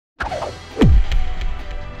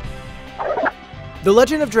The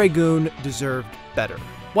Legend of Dragoon deserved better.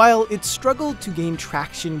 While it struggled to gain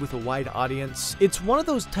traction with a wide audience, it's one of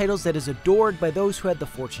those titles that is adored by those who had the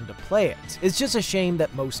fortune to play it. It's just a shame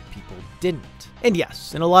that most people didn't. And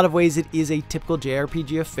yes, in a lot of ways it is a typical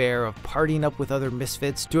JRPG affair of partying up with other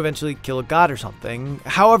misfits to eventually kill a god or something.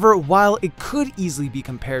 However, while it could easily be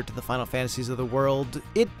compared to the Final Fantasies of the world,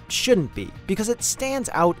 it shouldn't be, because it stands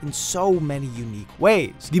out in so many unique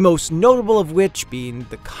ways, the most notable of which being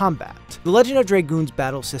the combat. The Legend of Dragoon's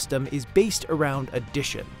battle system is based around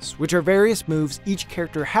additions, which are various moves each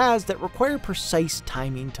character has that require precise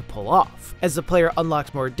timing to pull off. As the player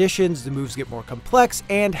unlocks more additions, the moves get more complex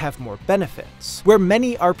and have more benefits. Where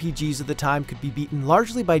many RPGs of the time could be beaten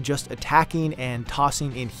largely by just attacking and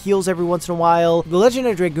tossing in heals every once in a while, The Legend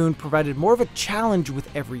of Dragoon provided more of a challenge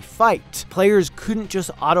with every fight. Players couldn't just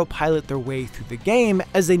autopilot their way through the game,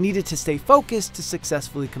 as they needed to stay focused to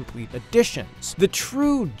successfully complete additions. The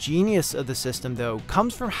true genius of the system, though,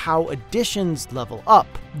 comes from how additions level up.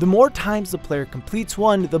 The more times the player completes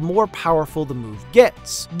one, the more powerful the move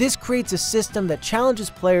gets. This creates a system that challenges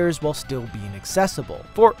players while still being accessible.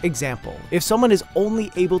 For example, if someone is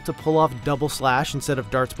only able to pull off double slash instead of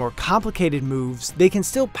Dart's more complicated moves, they can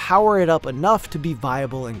still power it up enough to be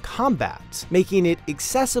viable in combat, making it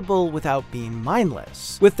accessible without being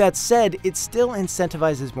mindless. With that said, it still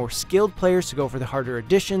incentivizes more skilled players to go for the harder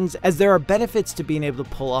additions, as there are benefits to being able to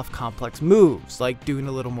pull off complex moves, like doing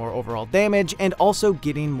a little more overall damage and also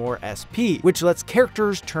getting more SP, which lets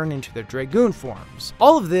characters turn into their Dragoon forms.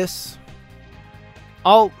 All of this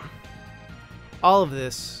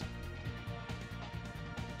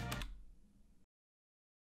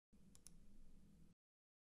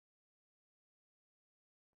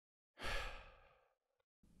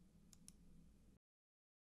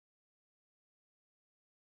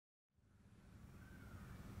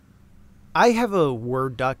I have a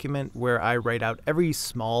Word document where I write out every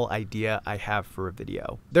small idea I have for a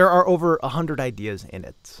video. There are over 100 ideas in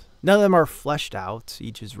it. None of them are fleshed out,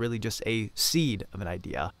 each is really just a seed of an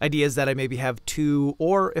idea. Ideas that I maybe have 2,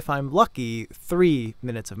 or if I'm lucky, 3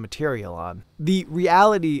 minutes of material on. The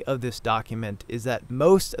reality of this document is that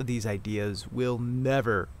most of these ideas will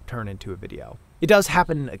never turn into a video. It does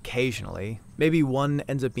happen occasionally. Maybe one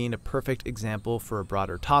ends up being a perfect example for a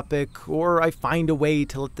broader topic, or I find a way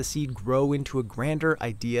to let the seed grow into a grander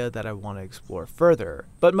idea that I want to explore further.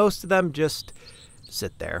 But most of them just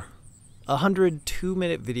sit there. 100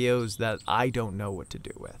 2-minute videos that I don't know what to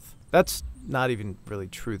do with. That's not even really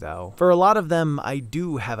true though. For a lot of them, I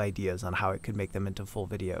do have ideas on how I could make them into full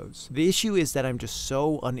videos. The issue is that I'm just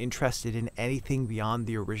so uninterested in anything beyond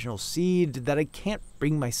the original seed that I can't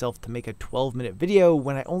bring myself to make a 12-minute video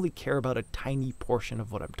when I only care about a tiny portion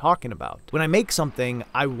of what I'm talking about. When I make something,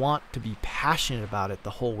 I want to be passionate about it the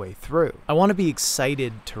whole way through. I want to be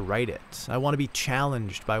excited to write it. I want to be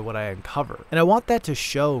challenged by what I uncover. And I want that to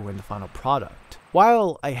show in the final product.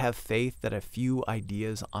 While I have faith that a few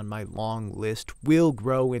ideas on my long list will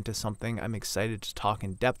grow into something I'm excited to talk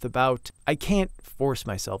in depth about, I can't force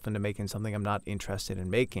myself into making something I'm not interested in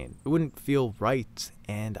making. It wouldn't feel right,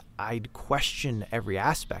 and I'd question every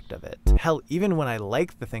aspect of it. Hell, even when I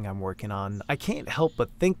like the thing I'm working on, I can't help but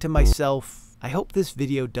think to myself, I hope this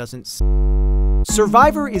video doesn't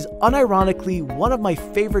Survivor is unironically one of my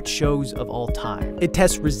favorite shows of all time. It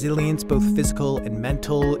tests resilience, both physical and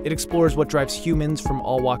mental, it explores what drives humans from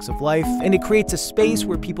all walks of life, and it creates a space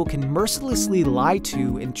where people can mercilessly lie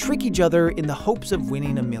to and trick each other in the hopes of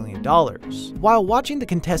winning $1 million. While watching the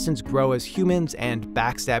contestants grow as humans and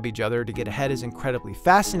backstab each other to get ahead is incredibly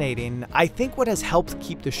fascinating, I think what has helped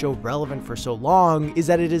keep the show relevant for so long is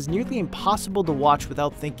that it is nearly impossible to watch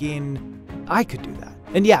without thinking, I could do that.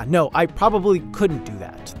 And yeah, no, I probably couldn't do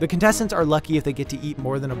that. The contestants are lucky if they get to eat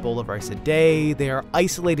more than a bowl of rice a day, they are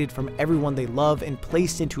isolated from everyone they love and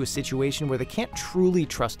placed into a situation where they can't truly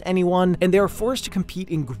trust anyone, and they are forced to compete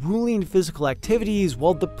in grueling physical activities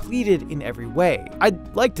while depleted in every way.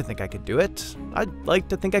 I'd like to think I could do it. I'd like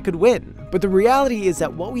to think I could win. But the reality is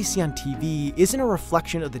that what we see on TV isn't a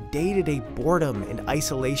reflection of the day-to-day boredom and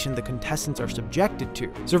isolation the contestants are subjected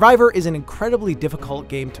to. Survivor is an incredibly difficult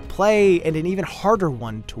game to play and an even harder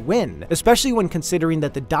one to win, especially when considering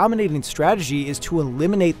that the dominating strategy is to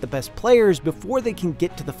eliminate the best players before they can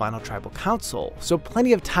get to the final tribal council. So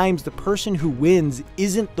plenty of times the person who wins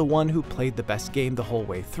isn't the one who played the best game the whole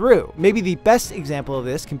way through. Maybe the best example of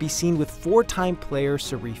this can be seen with 4-time player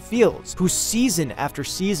Sari Fields, who season after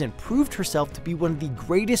season proved herself to be one of the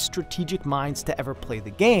greatest strategic minds to ever play the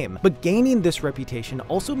game, but gaining this reputation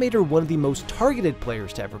also made her one of the most targeted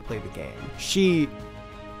players to ever play the game.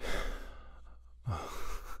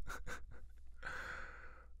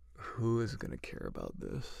 Who is gonna care about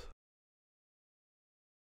this?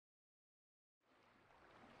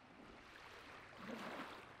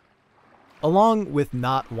 Along with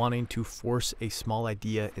not wanting to force a small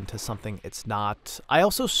idea into something it's not, I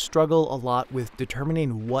also struggle a lot with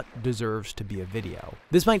determining what deserves to be a video.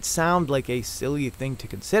 This might sound like a silly thing to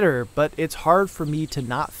consider, but it's hard for me to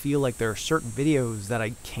not feel like there are certain videos that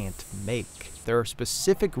I can't make. There are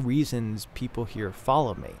specific reasons people here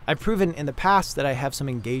follow me. I've proven in the past that I have some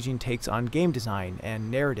engaging takes on game design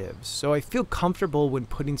and narratives, so I feel comfortable when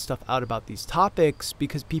putting stuff out about these topics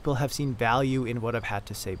because people have seen value in what I've had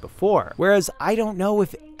to say before. Whereas I don't know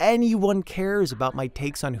if anyone cares about my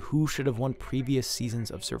takes on who should have won previous seasons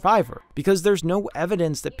of Survivor, because there's no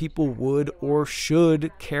evidence that people would or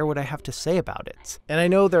should care what I have to say about it. And I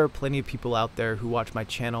know there are plenty of people out there who watch my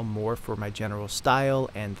channel more for my general style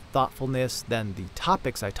and thoughtfulness than the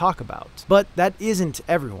topics I talk about. But that isn't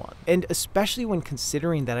everyone. And especially when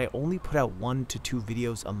considering that I only put out 1 to 2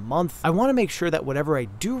 videos a month, I want to make sure that whatever I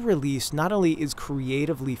do release not only is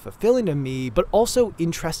creatively fulfilling to me, but also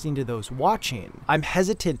interesting to those watching. I'm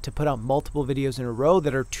hesitant to put out multiple videos in a row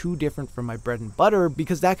that are too different from my bread and butter,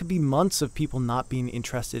 because that could be months of people not being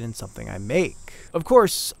interested in something I make. Of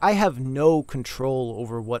course, I have no control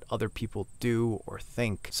over what other people do or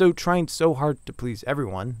think, so trying so hard to please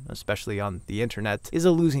everyone, especially on the internet, is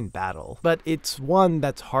a losing battle. But it's one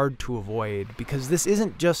that's hard to avoid because this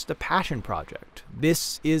isn't just a passion project.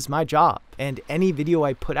 This is my job, and any video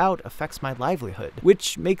I put out affects my livelihood,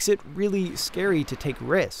 which makes it really scary to take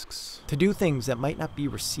risks, to do things that might not be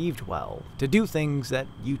received well, to do things that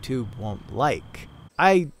YouTube won't like.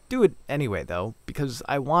 I do it anyway though, because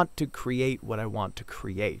I want to create what I want to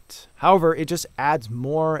create. However, it just adds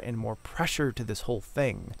more and more pressure to this whole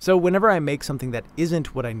thing. So whenever I make something that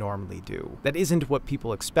isn't what I normally do, that isn't what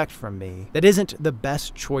people expect from me, that isn't the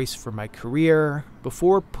best choice for my career,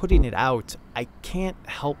 before putting it out, I can't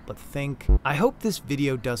help but think, I hope this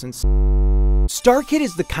video doesn't StarKid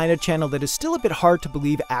is the kind of channel that is still a bit hard to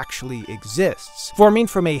believe actually exists. Forming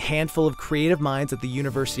from a handful of creative minds at the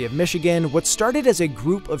University of Michigan, what started as a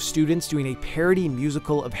group of students doing a parody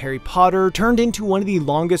musical of Harry Potter turned into one of the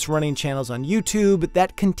longest running channels on YouTube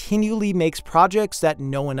that continually makes projects that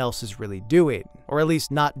no one else is really doing, or at least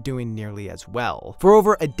not doing nearly as well. For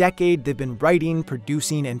over a decade, they've been writing,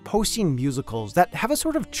 producing, and posting musicals that have a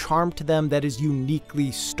sort of charm to them that is uniquely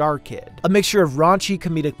StarKid. A mixture of raunchy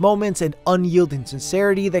comedic moments and unyielding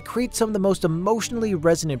sincerity that creates some of the most emotionally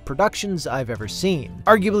resonant productions I've ever seen.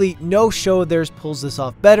 Arguably, no show of theirs pulls this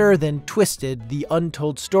off better than Twisted, the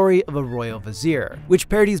untold story of a royal vizier, which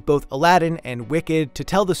parodies both Aladdin and Wicked to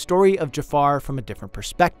tell the story of Jafar from a different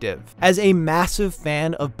perspective. As a massive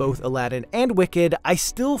fan of both Aladdin and Wicked, I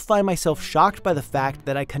still find myself shocked by the fact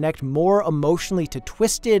that I connect more emotionally to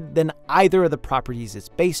Twisted than either of the properties it's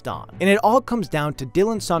based on. And it all comes down to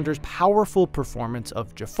Dylan Saunders' powerful performance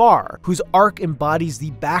of Jafar, whose arc embodies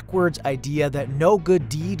the backwards idea that no good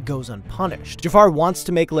deed goes unpunished. Jafar wants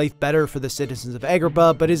to make life better for the citizens of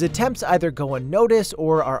Agrabah, but his attempts either go unnoticed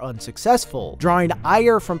or are unsuccessful, drawing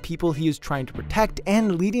ire from people he is trying to protect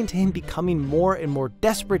and leading to him becoming more and more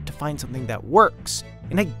desperate to find something that works.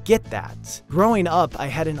 And I get that. Growing up, I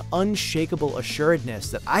had an unshakable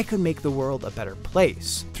assuredness that I could make the world a better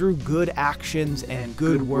place. Through good actions and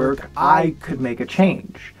good work, I could make a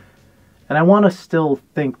change. And I want to still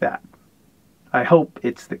think that. I hope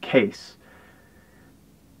it's the case.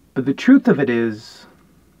 But the truth of it is,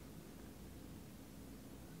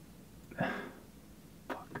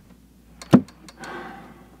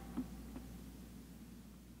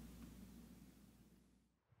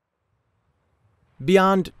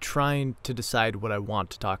 beyond trying to decide what I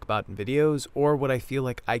want to talk about in videos, or what I feel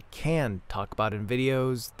like I can talk about in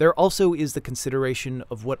videos, there also is the consideration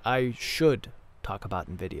of what I should talk about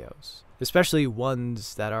in videos, especially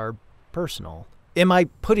ones that are personal. Am I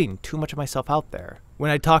putting too much of myself out there?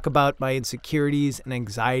 When I talk about my insecurities and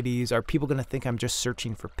anxieties, are people going to think I'm just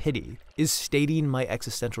searching for pity? Is stating my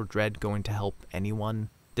existential dread going to help anyone?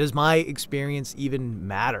 Does my experience even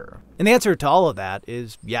matter? And the answer to all of that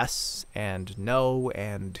is yes and no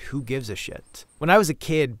and who gives a shit. When I was a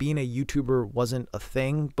kid, being a YouTuber wasn't a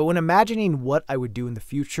thing, but when imagining what I would do in the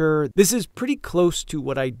future, this is pretty close to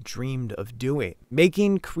what I dreamed of doing.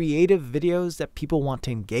 Making creative videos that people want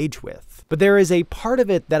to engage with. But there is a part of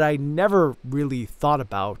it that I never really thought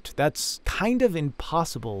about that's kind of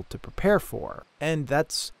impossible to prepare for, and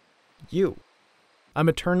that's you. I'm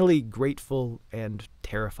eternally grateful and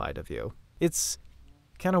terrified of you. It's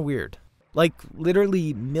kind of weird. Like,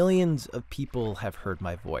 literally millions of people have heard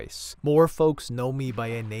my voice. More folks know me by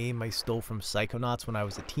a name I stole from Psychonauts when I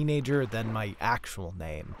was a teenager than my actual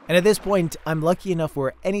name. And at this point, I'm lucky enough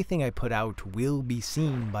where anything I put out will be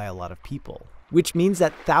seen by a lot of people. which means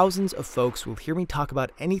that thousands of folks will hear me talk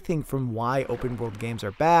about anything from why open world games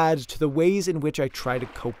are bad to the ways in which I try to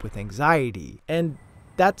cope with anxiety. And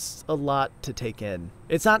that's a lot to take in.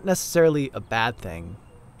 It's not necessarily a bad thing,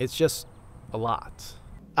 it's just a lot.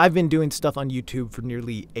 I've been doing stuff on YouTube for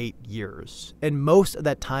nearly 8 years, and most of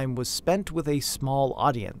that time was spent with a small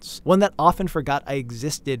audience, one that often forgot I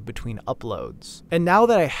existed between uploads. And now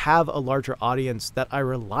that I have a larger audience that I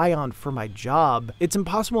rely on for my job, it's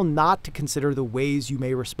impossible not to consider the ways you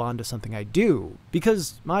may respond to something I do,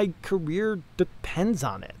 because my career depends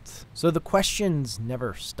on it. So the questions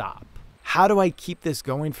never stop. How do I keep this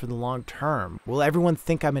going for the long term? Will everyone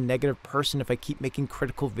think I'm a negative person if I keep making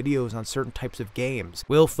critical videos on certain types of games?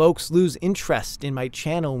 Will folks lose interest in my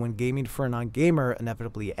channel when gaming for a non-gamer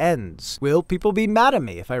inevitably ends? Will people be mad at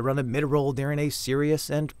me if I run a mid-roll during a serious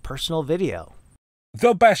and personal video?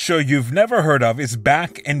 The best show you've never heard of is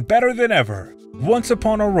back and better than ever. Once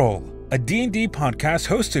Upon a Roll, a D&D podcast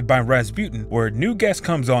hosted by bagbuten, where a new guest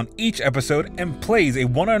comes on each episode and plays a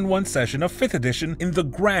one-on-one session of 5th edition in the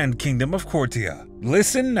Grand Kingdom of Cortia.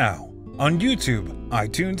 Listen now on YouTube,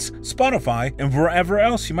 iTunes, Spotify, and wherever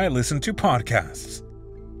else you might listen to podcasts.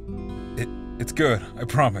 It's good, I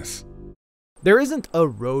promise. There isn't a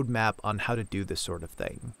roadmap on how to do this sort of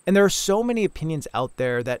thing. And there are so many opinions out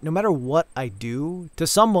there that no matter what I do, to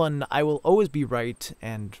someone, I will always be right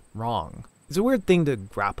and wrong. It's a weird thing to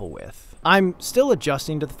grapple with. I'm still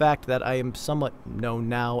adjusting to the fact that I am somewhat known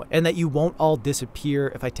now, and that you won't all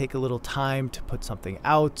disappear if I take a little time to put something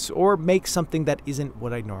out, or make something that isn't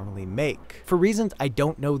what I normally make. For reasons I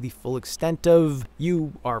don't know the full extent of,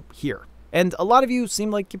 you are here. And a lot of you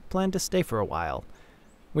seem like you plan to stay for a while.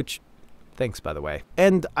 Which, thanks, by the way.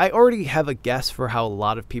 And I already have a guess for how a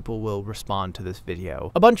lot of people will respond to this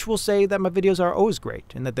video. A bunch will say that my videos are always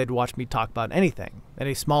great, and that they'd watch me talk about anything. And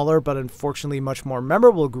a smaller, but unfortunately much more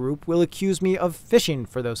memorable group will accuse me of fishing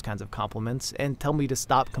for those kinds of compliments, and tell me to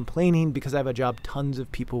stop complaining because I have a job tons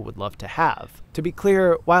of people would love to have. To be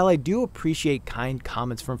clear, while I do appreciate kind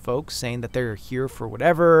comments from folks saying that they're here for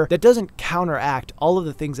whatever, that doesn't counteract all of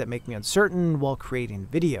the things that make me uncertain while creating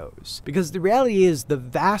videos. Because the reality is, the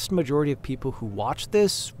vast majority of people who watch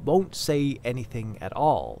this won't say anything at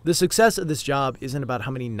all. The success of this job isn't about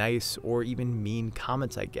how many nice or even mean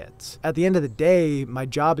comments I get. At the end of the day, my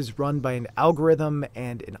job is run by an algorithm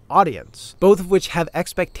and an audience, both of which have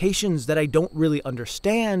expectations that I don't really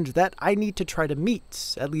understand that I need to try to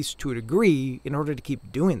meet, at least to a degree, in order to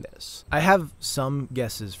keep doing this. I have some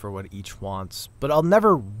guesses for what each wants, but I'll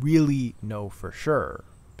never really know for sure,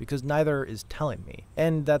 because neither is telling me.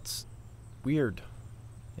 And that's weird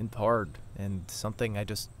and hard, and something I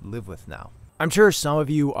just live with now. I'm sure some of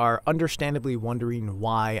you are understandably wondering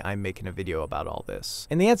why I'm making a video about all this.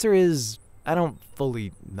 And the answer is, I don't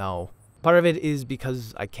fully know. Part of it is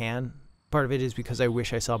because I can. Part of it is because I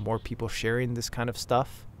wish I saw more people sharing this kind of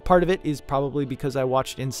stuff. Part of it is probably because I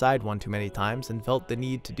watched Inside one too many times and felt the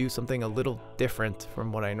need to do something a little different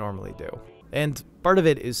from what I normally do. And part of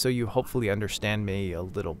it is so you hopefully understand me a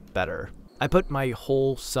little better. I put my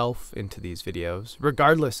whole self into these videos,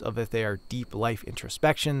 regardless of if they are deep life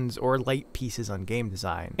introspections or light pieces on game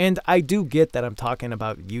design. And I do get that I'm talking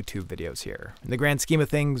about YouTube videos here. In the grand scheme of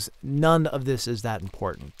things, none of this is that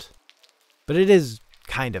important. But it is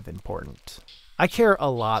kind of important. I care a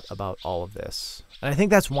lot about all of this. And I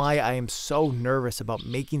think that's why I am so nervous about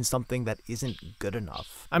making something that isn't good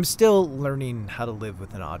enough. I'm still learning how to live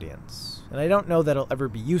with an audience, and I don't know that I'll ever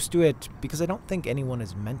be used to it because I don't think anyone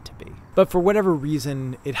is meant to be. But for whatever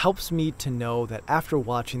reason, it helps me to know that after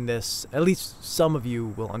watching this, at least some of you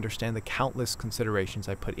will understand the countless considerations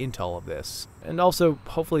I put into all of this. And also,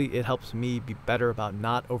 hopefully it helps me be better about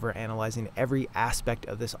not overanalyzing every aspect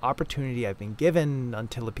of this opportunity I've been given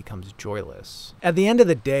until it becomes joyless. At the end of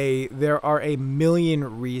the day, there are a million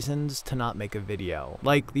reasons to not make a video,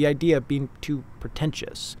 like the idea of being too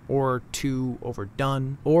pretentious, or too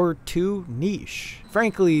overdone, or too niche.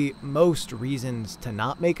 Frankly, most reasons to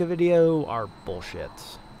not make a video are bullshit.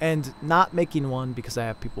 And not making one because I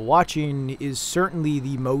have people watching is certainly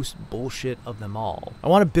the most bullshit of them all. I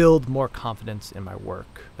want to build more confidence in my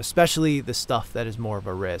work, especially the stuff that is more of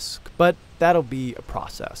a risk, but that'll be a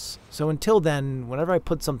process. So until then, whenever I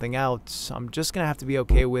put something out, I'm just gonna have to be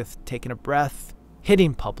okay with taking a breath,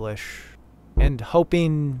 hitting publish, and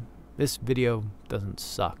hoping this video doesn't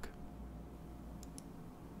suck.